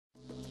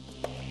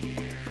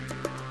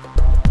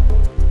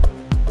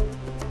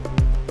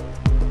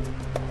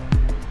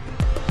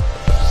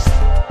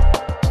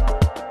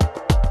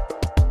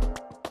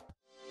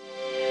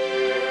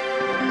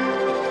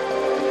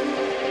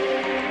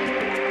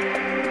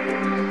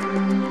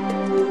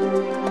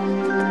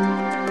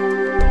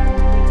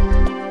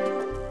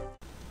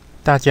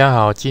大家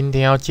好，今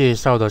天要介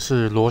绍的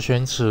是螺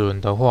旋齿轮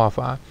的画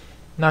法。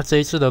那这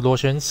一次的螺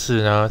旋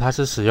齿呢，它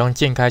是使用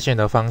渐开线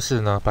的方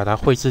式呢，把它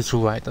绘制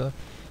出来的。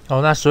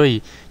那所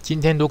以今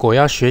天如果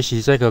要学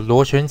习这个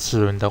螺旋齿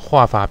轮的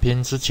画法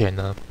篇之前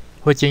呢，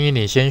会建议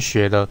你先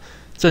学了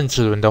正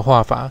齿轮的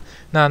画法。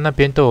那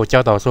边都有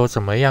教导说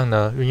怎么样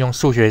呢，运用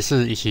数学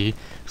式以及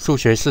数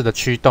学式的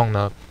驱动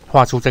呢，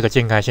画出这个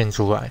渐开线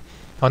出来。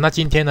那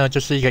今天呢，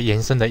就是一个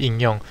延伸的应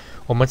用，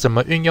我们怎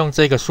么运用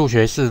这个数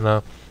学式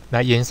呢？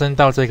来延伸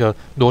到这个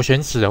螺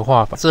旋齿的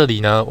画法。这里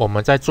呢，我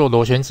们在做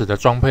螺旋齿的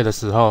装配的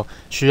时候，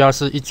需要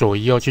是一左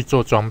一右去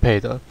做装配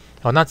的。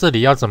那这里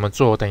要怎么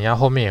做？等一下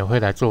后面也会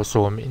来做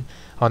说明。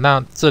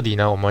那这里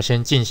呢，我们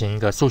先进行一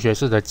个数学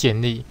式的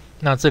建立。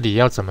那这里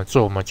要怎么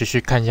做？我们继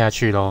续看下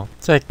去咯。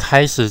在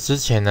开始之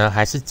前呢，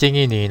还是建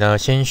议你呢，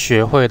先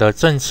学会了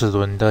正齿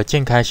轮的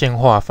渐开线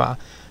画法。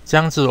这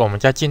样子，我们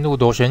在进入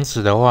螺旋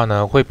齿的话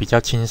呢，会比较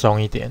轻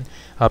松一点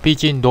毕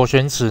竟螺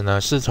旋齿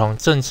呢是从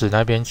正齿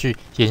那边去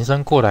延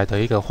伸过来的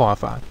一个画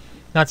法。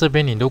那这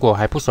边你如果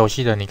还不熟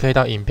悉的，你可以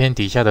到影片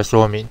底下的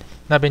说明，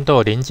那边都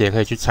有连结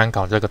可以去参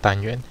考这个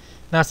单元。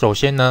那首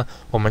先呢，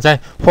我们在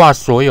画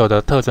所有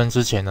的特征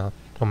之前呢，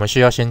我们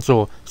需要先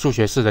做数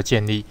学式的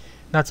建立。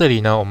那这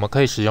里呢，我们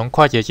可以使用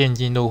快捷键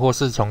进入，或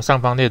是从上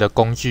方列的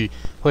工具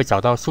会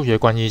找到数学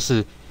关系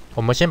式。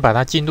我们先把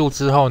它进入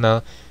之后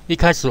呢，一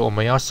开始我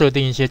们要设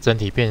定一些整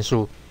体变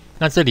数。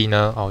那这里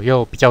呢，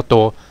又比较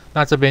多。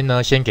那这边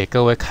呢，先给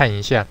各位看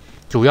一下，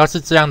主要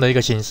是这样的一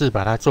个形式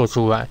把它做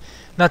出来。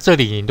那这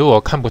里你如果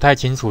看不太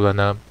清楚了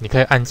呢，你可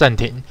以按暂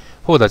停，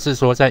或者是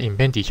说在影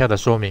片底下的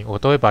说明，我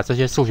都会把这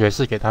些数学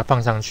式给它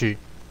放上去。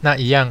那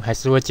一样还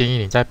是会建议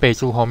你在备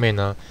注后面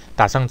呢，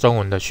打上中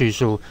文的叙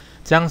述，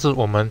这样子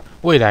我们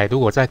未来如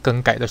果在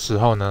更改的时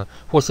候呢，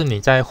或是你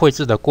在绘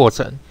制的过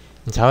程，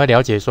你才会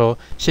了解说，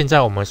现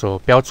在我们所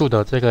标注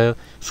的这个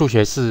数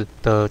学式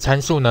的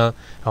参数呢，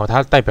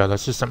它代表的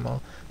是什么？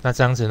那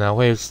这样子呢，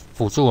会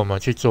辅助我们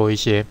去做一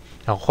些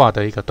画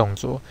的一个动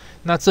作。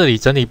那这里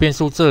整体变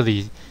数，这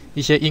里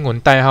一些英文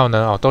代号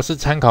呢，都是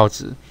参考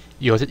值，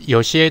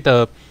有些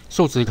的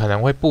数值可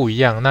能会不一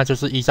样，那就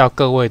是依照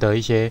各位的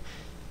一些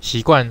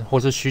习惯或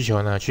是需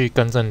求呢，去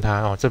更正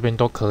它这边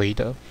都可以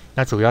的。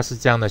那主要是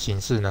这样的形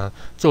式呢，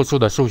做出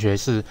的数学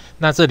式。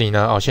那这里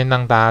呢，先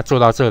让大家做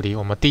到这里。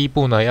我们第一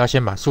步呢，要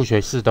先把数学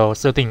式都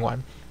设定完。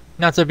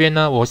那这边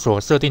呢，我所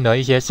设定的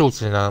一些数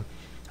值呢，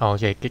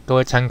也给各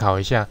位参考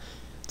一下。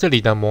这里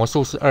的模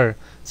数是2，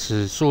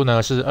齿数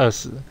呢是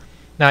20，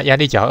那压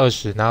力角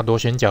20，然后螺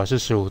旋角是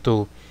15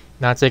度，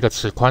那这个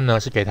齿宽呢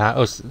是给它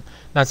20。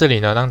那这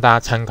里呢，让大家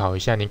参考一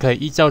下，你可以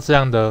依照这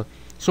样的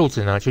数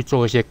值呢去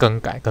做一些更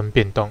改跟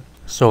变动。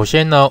首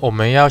先呢，我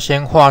们要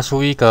先画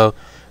出一个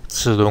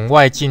齿轮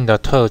外径的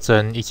特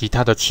征以及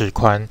它的齿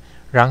宽，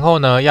然后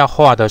呢，要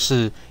画的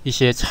是一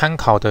些参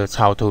考的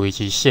草图以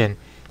及线，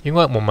因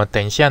为我们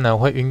等一下呢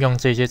会运用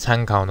这些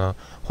参考呢，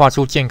画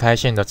出渐开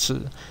线的齿，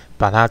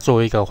把它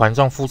做一个环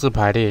状复制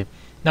排列。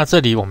那这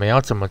里我们要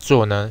怎么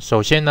做呢？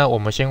首先呢，我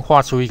们先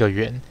画出一个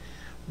圆。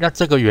那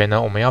这个圆呢，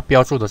我们要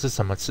标注的是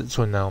什么尺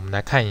寸呢？我们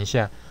来看一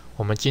下，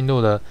我们进入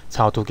了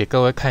草图给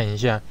各位看一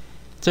下。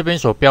这边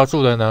所标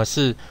注的呢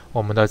是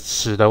我们的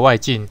齿的外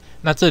径。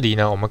那这里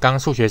呢，我们刚刚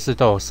数学式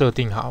都有设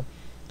定好。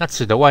那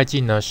齿的外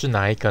径呢是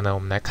哪一个呢？我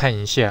们来看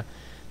一下。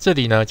这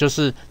里呢就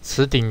是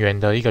齿顶圆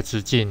的一个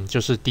直径，就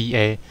是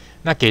dA。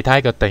那给它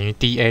一个等于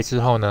dA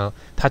之后呢，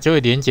它就会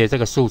连接这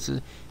个数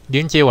值。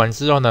连接完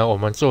之后呢，我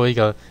们做一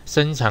个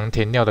伸长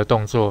填料的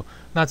动作。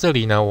那这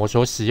里呢，我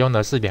所使用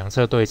的是两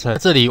侧对称。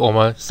这里我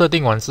们设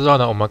定完之后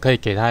呢，我们可以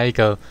给它一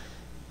个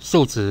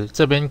数值，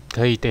这边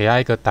可以给它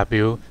一个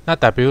W。那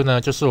W 呢，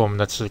就是我们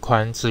的齿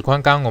宽。齿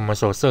宽刚刚我们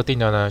所设定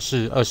的呢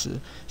是20，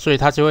所以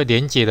它就会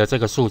连接的这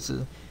个数值。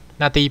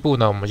那第一步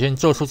呢，我们先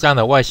做出这样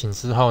的外形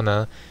之后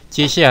呢，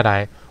接下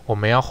来我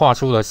们要画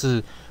出的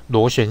是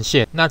螺旋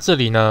线。那这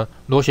里呢，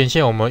螺旋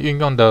线我们运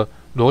用的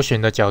螺旋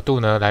的角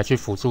度呢，来去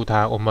辅助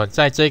它。我们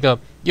在这个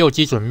右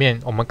基准面，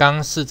我们刚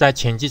刚是在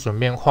前基准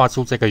面画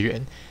出这个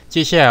圆，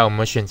接下来我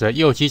们选择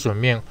右基准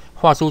面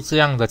画出这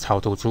样的草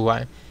图出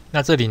来。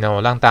那这里呢，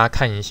我让大家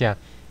看一下。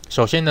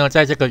首先呢，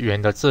在这个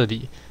圆的这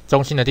里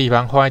中心的地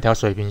方画一条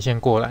水平线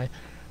过来，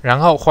然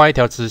后画一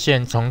条直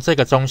线从这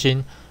个中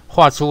心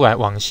画出来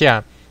往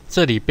下，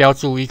这里标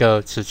注一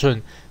个尺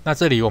寸。那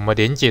这里我们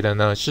连接的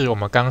呢，是我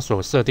们刚刚所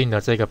设定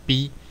的这个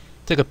B。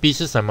这个 B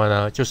是什么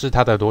呢？就是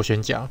它的螺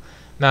旋角。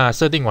那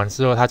设定完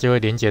之后，它就会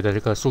连接的这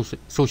个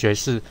数学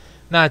式。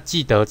那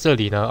记得这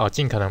里呢，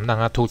尽可能让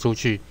它突出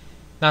去。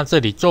那这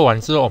里做完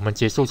之后，我们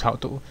结束草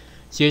图。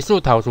结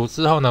束草图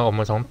之后呢，我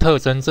们从特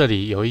征这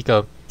里有一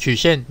个曲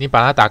线，你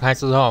把它打开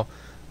之后，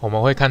我们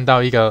会看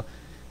到一个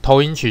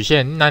投影曲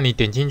线。那你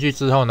点进去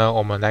之后呢，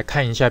我们来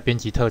看一下编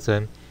辑特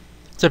征。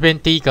这边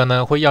第一个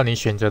呢，会要你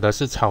选择的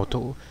是草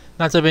图。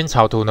那这边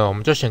草图呢，我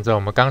们就选择我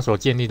们刚所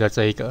建立的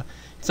这一个。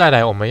再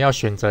来，我们要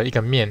选择一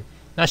个面。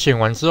那选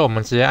完之后，我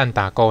们直接按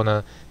打勾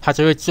呢，它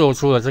就会做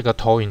出了这个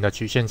投影的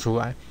曲线出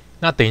来。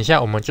那等一下，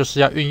我们就是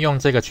要运用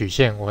这个曲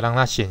线，我让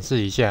它显示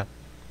一下。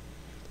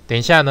等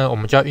一下呢，我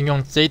们就要运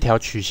用这一条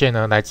曲线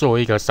呢，来做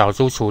一个扫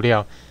出除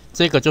料。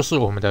这个就是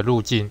我们的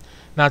路径。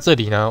那这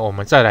里呢，我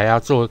们再来要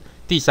做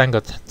第3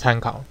个参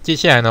考。接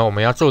下来呢，我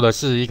们要做的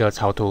是一个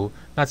草图。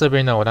那这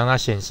边呢，我让它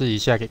显示一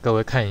下给各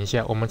位看一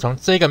下。我们从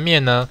这个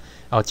面呢，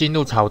进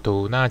入草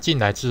图。那进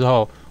来之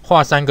后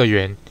画3个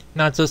圆。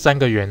那这3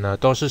个圆呢，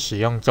都是使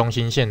用中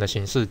心线的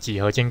形式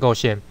几何建构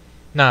线。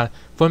那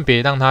分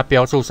别让它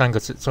标注3个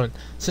尺寸，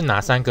是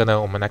哪3个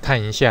呢？我们来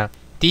看一下。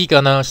第一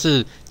个呢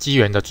是基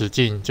圆的直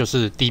径，就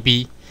是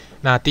dB。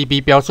那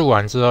dB 标注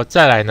完之后，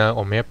再来呢，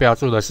我们要标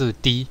注的是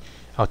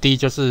d。D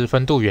就是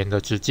分度圆的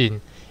直径，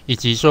以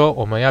及说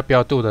我们要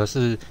标注的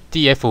是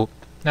dF。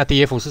那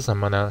dF 是什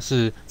么呢？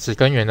是齿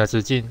根圆的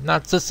直径。那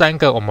这3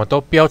个我们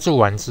都标注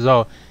完之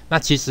后，那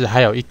其实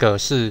还有一个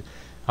是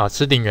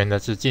齿顶圆的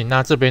直径。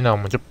那这边呢，我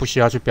们就不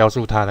需要去标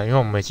注它了，因为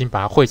我们已经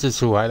把它绘制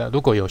出来了。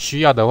如果有需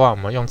要的话，我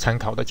们用参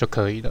考的就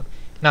可以了。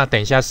那等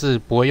一下是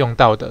不会用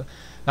到的。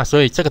那所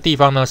以这个地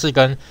方呢，是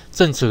跟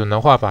正齿轮的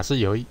画法是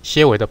有一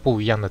些微的不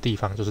一样的地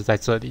方，就是在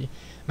这里。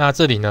那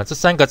这里呢，这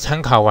3个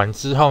参考完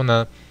之后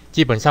呢，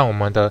基本上我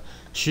们的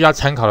需要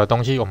参考的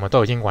东西我们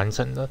都已经完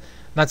成了。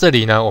那这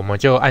里呢，我们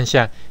就按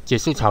下结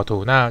束草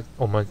图。那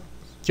我们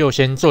就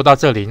先做到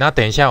这里。那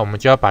等一下我们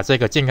就要把这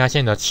个渐开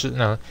线的尺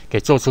呢给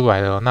做出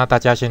来了。那大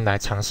家先来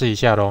尝试一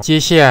下咯。接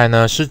下来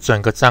呢是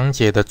整个章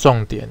节的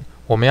重点，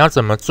我们要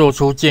怎么做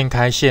出渐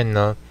开线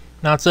呢？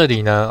那这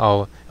里呢，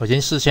我已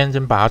经事先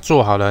把它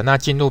做好了。那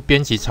进入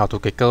编辑草图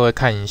给各位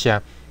看一下。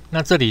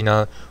那这里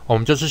呢，我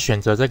们就是选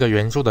择这个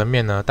圆柱的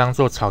面呢当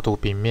做草图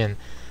平面。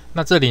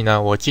那这里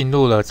呢，我进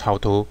入了草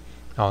图，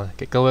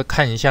给各位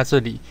看一下这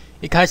里。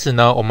一开始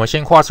呢，我们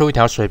先画出一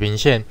条水平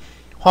线。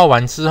画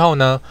完之后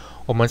呢，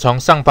我们从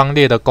上方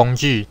列的工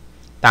具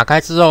打开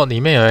之后，里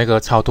面有一个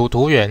草图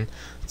图源。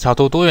草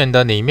图图源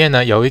的里面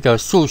呢，有一个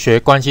数学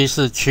关系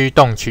式驱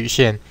动曲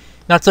线。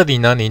那这里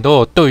呢，你如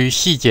果对于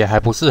细节还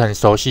不是很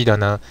熟悉的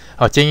呢，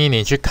建议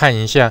你去看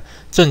一下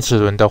正齿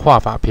轮的画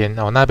法篇，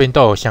那边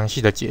都有详细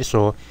的解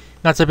说。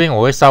那这边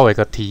我会稍微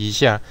提一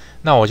下，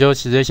那我就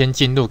直接先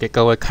进入给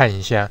各位看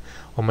一下。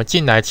我们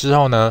进来之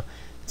后呢，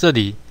这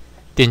里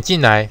点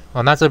进来，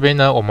那这边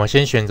呢，我们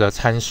先选择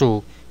参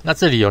数。那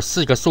这里有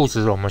4个数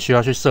值，我们需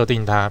要去设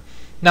定它。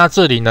那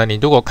这里呢，你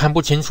如果看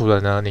不清楚的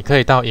呢，你可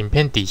以到影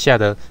片底下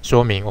的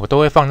说明，我都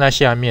会放在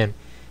下面。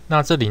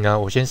那这里呢，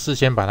我先事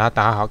先把它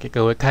打好给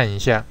各位看一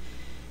下。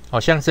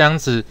像这样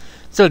子，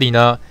这里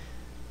呢，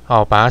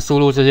把它输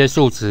入这些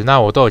数值，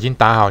那我都已经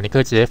打好，你可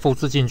以直接复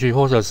制进去，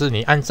或者是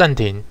你按暂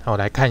停，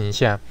来看一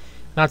下。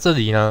那这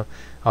里呢，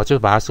就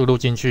把它输入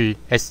进去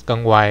x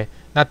跟 y。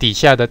那底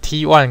下的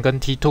t1 跟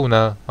t2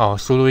 呢，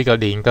输入一个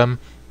0跟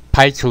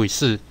派除以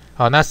4。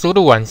好，那输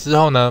入完之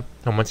后呢，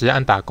我们直接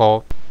按打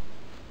勾。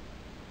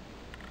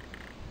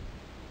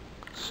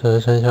12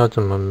生肖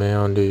怎么没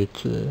有绿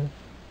字？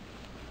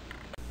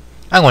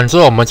按完之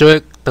后，我们就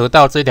会得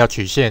到这条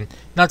曲线。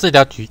那这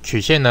条曲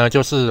线呢，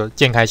就是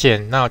渐开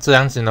线。那这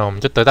样子呢，我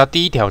们就得到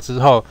第1条之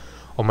后，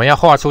我们要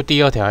画出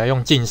第2条，要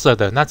用近色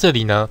的。那这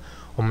里呢，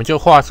我们就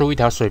画出一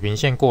条水平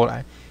线过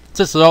来。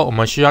这时候我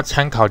们需要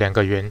参考2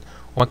个圆。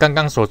我们刚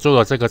刚所做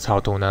的这个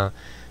草图呢，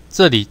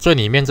这里最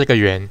里面这个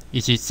圆以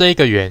及这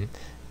个圆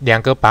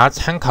，2个把它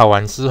参考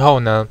完之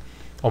后呢，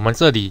我们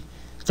这里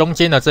中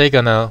间的这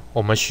个呢，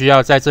我们需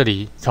要在这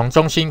里从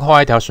中心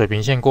画一条水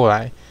平线过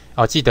来。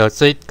记得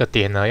这个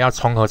点呢要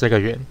重合这个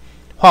圆。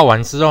画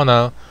完之后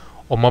呢，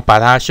我们把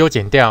它修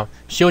剪掉。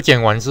修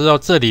剪完之后，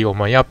这里我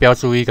们要标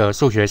注一个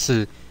数学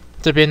式。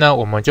这边呢，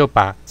我们就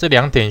把这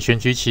2点选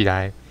取起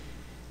来，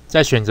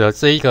再选择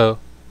这一个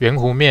圆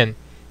弧面。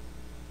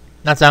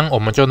那这样我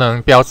们就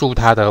能标注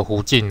它的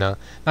弧径了。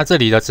那这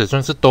里的尺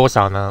寸是多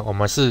少呢？我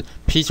们是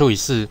p 除以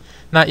4，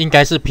那应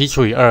该是 p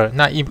除以2。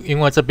那因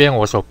为这边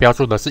我所标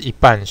注的是1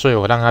半，所以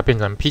我让它变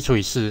成 p 除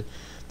以4。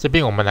这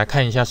边我们来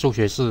看一下数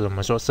学式我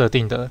们所设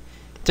定的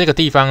这个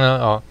地方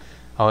呢，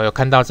有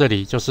看到这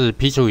里就是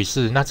p 除以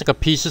4。那这个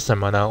p 是什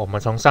么呢？我们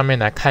从上面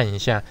来看一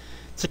下，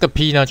这个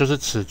p 呢就是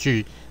齿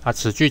距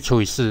齿距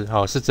除以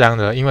4，是这样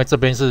的，因为这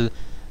边是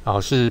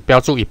标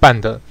注1半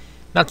的。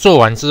那做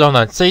完之后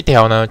呢，这一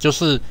条呢就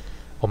是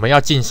我们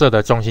要近色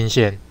的中心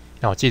线，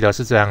记得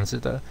是这样子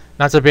的。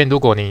那这边如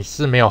果你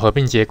是没有合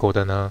并结果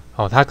的呢，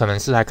它可能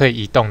是还可以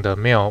移动的，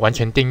没有完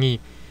全定义。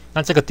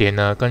那这个点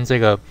呢跟这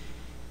个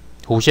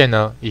弧线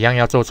呢一样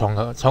要做重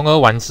合。重合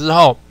完之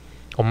后，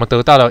我们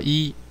得到了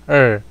1、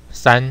2、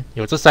3，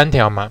有这3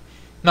条嘛。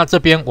那这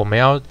边我们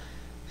要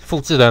复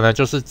制的呢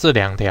就是这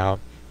2条。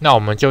那我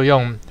们就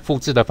用复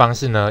制的方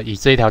式呢，以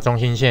这一条中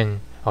心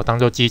线当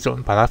做基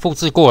准，把它复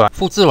制过来。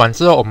复制完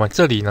之后，我们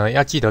这里呢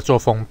要记得做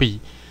封闭。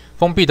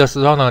封闭的时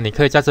候呢，你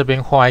可以在这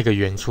边画一个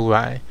圆出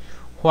来，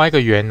画一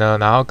个圆呢，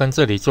然后跟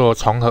这里做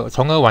重合。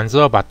重合完之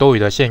后，把多余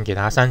的线给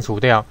它删除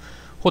掉，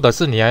或者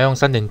是你要用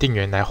3点定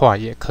圆来画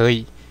也可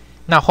以。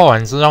那画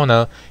完之后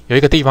呢，有一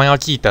个地方要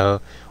记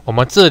得，我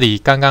们这里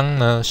刚刚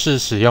呢是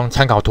使用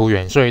参考图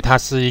源，所以它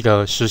是一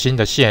个实心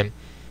的线。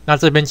那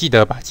这边记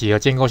得把几何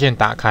建构线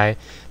打开，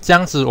这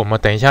样子我们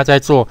等一下在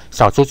做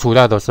扫出除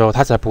料的时候，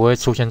它才不会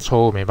出现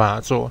错误，没办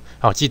法做。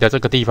记得这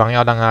个地方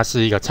要让它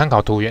是一个参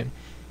考图源。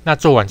那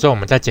做完之后，我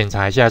们再检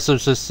查一下是不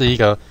是一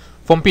个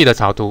封闭的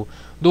草图。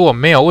如果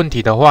没有问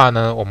题的话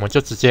呢，我们就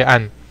直接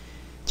按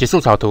结束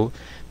草图。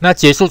那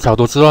结束草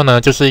图之后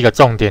呢，就是一个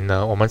重点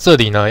呢，我们这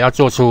里呢要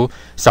做出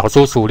扫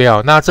出除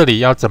料。那这里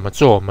要怎么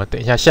做？我们等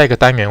一下下一个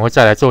单元会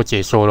再来做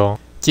解说咯。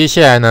接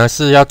下来呢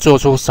是要做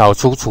出扫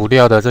出除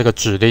料的这个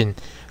指令。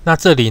那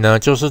这里呢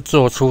就是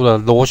做出了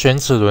螺旋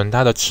齿轮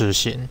它的齿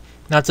形。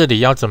那这里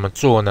要怎么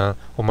做呢？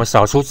我们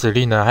扫出指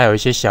令呢还有一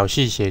些小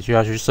细节就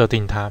要去设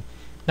定它。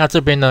那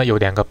这边呢有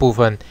2个部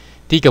分，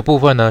第一个部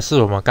分呢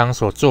是我们刚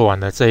所做完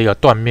的这一个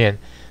断面，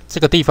这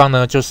个地方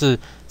呢就是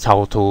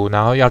草图，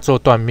然后要做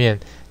断面。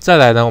再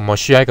来呢我们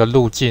需要一个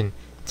路径，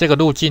这个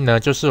路径呢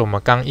就是我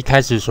们刚一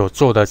开始所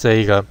做的这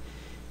一个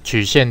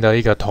曲线的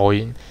一个投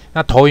影。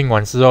那投影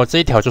完之后，这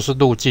一条就是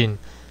路径，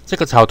这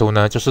个草图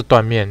呢就是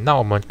断面。那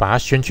我们把它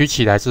选取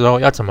起来之后，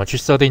要怎么去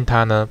设定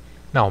它呢？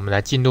那我们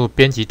来进入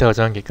编辑特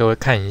征，给各位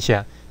看一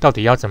下到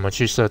底要怎么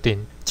去设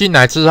定。进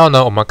来之后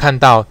呢，我们看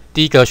到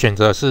第一个选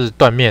择是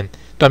断面，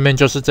断面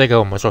就是这个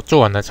我们所做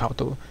完的草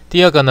图。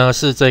第二个呢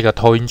是这个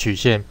投影曲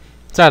线。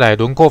再来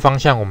轮廓方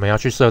向我们要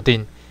去设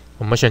定，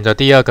我们选择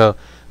第二个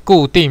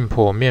固定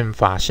剖面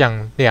法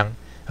向量，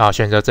好，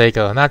选择这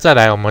个。那再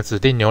来我们指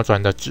定扭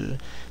转的值，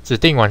指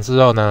定完之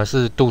后呢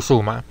是度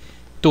数嘛，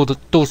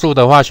度数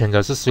的话选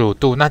择是15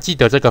度。那记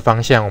得这个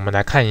方向，我们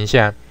来看一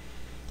下，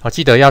好，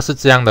记得要是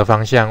这样的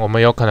方向，我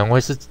们有可能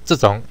会是这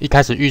种一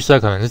开始预设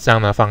可能是这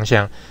样的方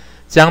向，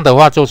这样的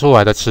话做出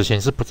来的齿形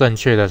是不正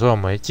确的，所以我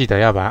们记得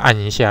要把它按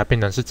一下，变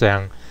成是这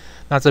样。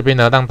那这边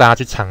呢让大家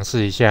去尝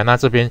试一下。那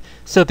这边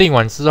设定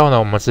完之后呢，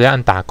我们直接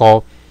按打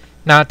勾，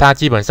那它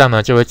基本上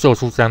呢就会做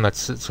出这样的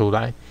齿出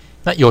来。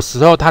那有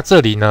时候它这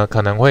里呢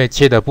可能会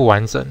切得不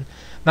完整，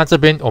那这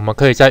边我们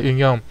可以再运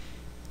用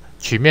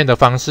曲面的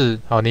方式，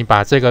你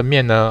把这个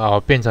面呢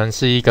变成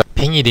是一个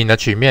偏移0的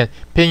曲面，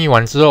偏移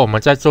完之后我们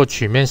再做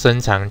曲面伸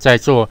长，再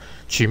做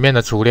曲面的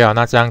除料，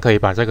那这样可以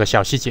把这个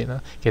小细节呢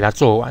给它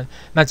做完。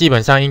那基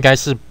本上应该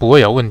是不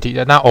会有问题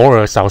的。那偶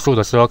尔少数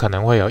的时候可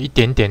能会有一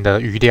点点的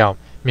余料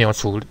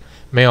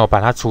没有把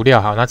它除料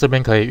好，那这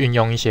边可以运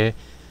用一些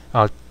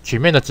曲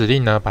面的指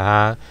令呢，把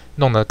它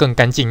弄得更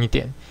干净一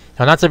点。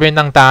好，那这边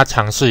让大家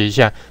尝试一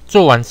下，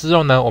做完之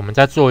后呢，我们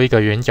再做一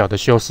个圆角的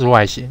修饰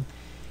外形，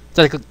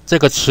在这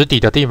个齿底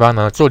的地方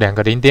呢，做2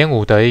个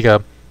0.5的一个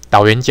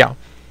导圆角。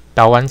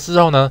导完之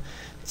后呢，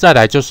再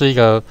来就是一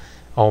个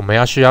我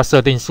们需要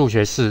设定数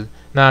学式。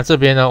那这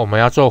边呢，我们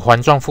要做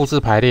环状复制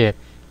排列。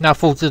那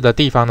复制的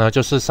地方呢，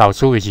就是扫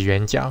出以及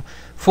圆角。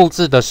复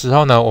制的时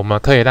候呢，我们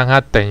可以让它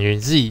等于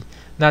z。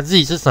那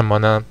z 是什么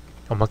呢？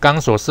我们刚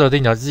所设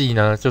定的 z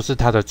呢，就是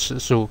它的齿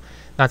数。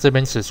那这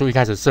边齿数一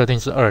开始设定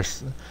是20，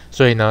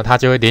所以呢，它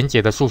就会连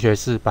结的数学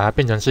式把它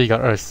变成是一个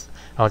20。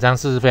好，这样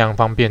是非常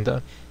方便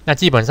的。那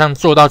基本上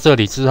做到这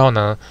里之后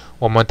呢，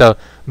我们的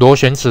螺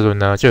旋齿轮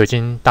呢就已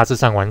经大致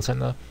上完成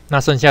了。那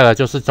剩下的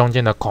就是中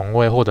间的孔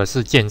位或者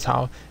是剑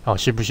槽，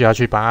需不需要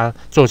去把它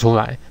做出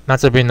来？那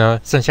这边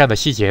呢，剩下的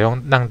细节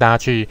让大家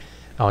去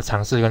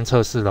尝试跟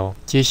测试咯。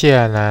接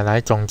下来来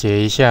总结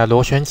一下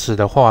螺旋齿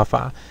的画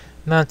法。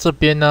那这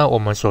边呢，我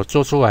们所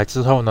做出来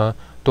之后呢，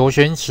螺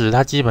旋齿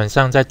它基本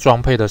上在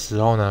装配的时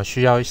候呢，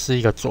需要是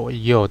一个左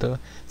一右的，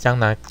这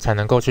样才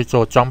能够去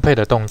做装配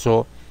的动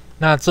作。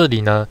那这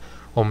里呢，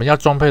我们要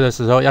装配的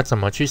时候要怎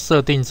么去设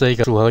定这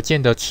个组合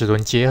件的齿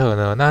轮结合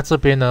呢？那这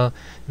边呢，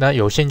那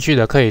有兴趣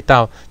的可以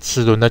到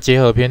齿轮的结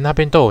合篇，那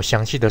边都有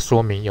详细的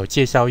说明，有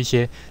介绍一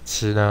些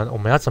齿呢，我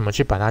们要怎么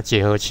去把它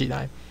结合起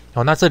来。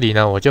那这里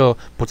呢，我就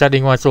不再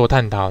另外做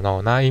探讨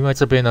了。那因为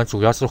这边呢，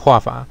主要是画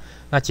法，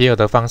那结合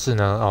的方式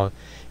呢，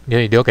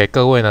留给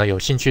各位呢有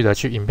兴趣的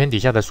去影片底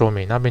下的说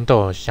明，那边都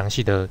有详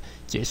细的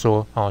解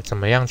说怎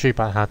么样去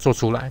把它做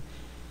出来。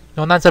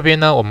那这边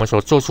呢，我们所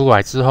做出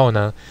来之后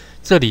呢，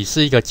这里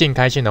是一个渐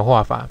开线的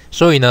画法，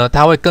所以呢，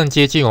它会更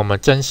接近我们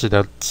真实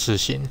的齿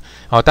形。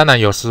当然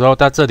有时候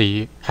在这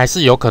里还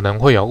是有可能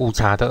会有误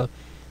差的。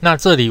那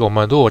这里我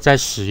们如果在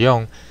使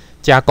用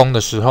加工的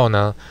时候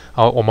呢，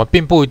我们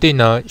并不一定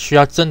呢需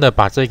要真的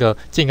把这个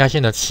渐开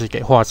线的齿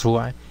给画出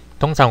来。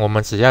通常我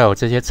们只要有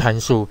这些参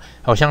数，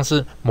好像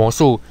是模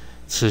数、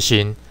齿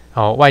形、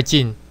外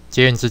径、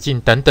结缘直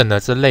径等等的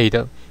之类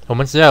的，我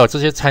们只要有这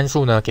些参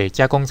数呢给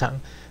加工厂，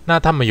那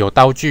他们有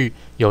刀具、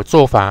有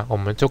做法，我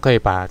们就可以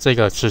把这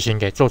个齿形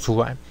给做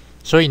出来。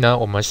所以呢，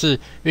我们是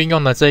运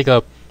用了这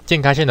个渐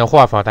开线的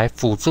画法来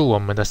辅助我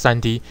们的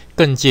 3D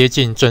更接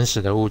近真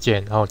实的物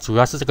件，主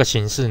要是这个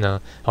形式呢，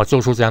做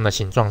出这样的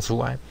形状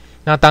出来。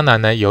那当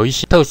然呢，有一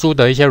些特殊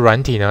的一些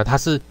软体呢，它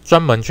是专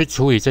门去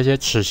处理这些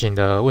齿形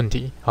的问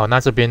题。那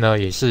这边呢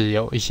也是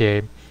有一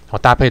些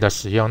搭配的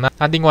使用。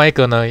那另外一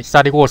个呢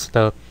 ，SolidWorks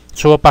的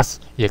ToolBox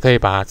也可以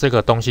把这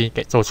个东西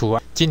给做出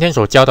来。今天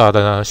所教导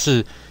的呢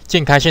是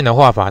渐开线的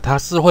画法，它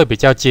是会比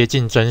较接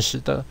近真实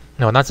的。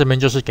那这边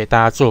就是给大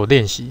家做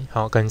练习，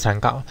跟参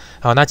考。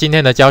好，那今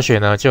天的教学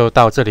呢就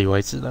到这里为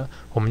止了，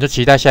我们就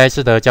期待下一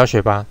次的教学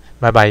吧，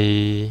拜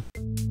拜。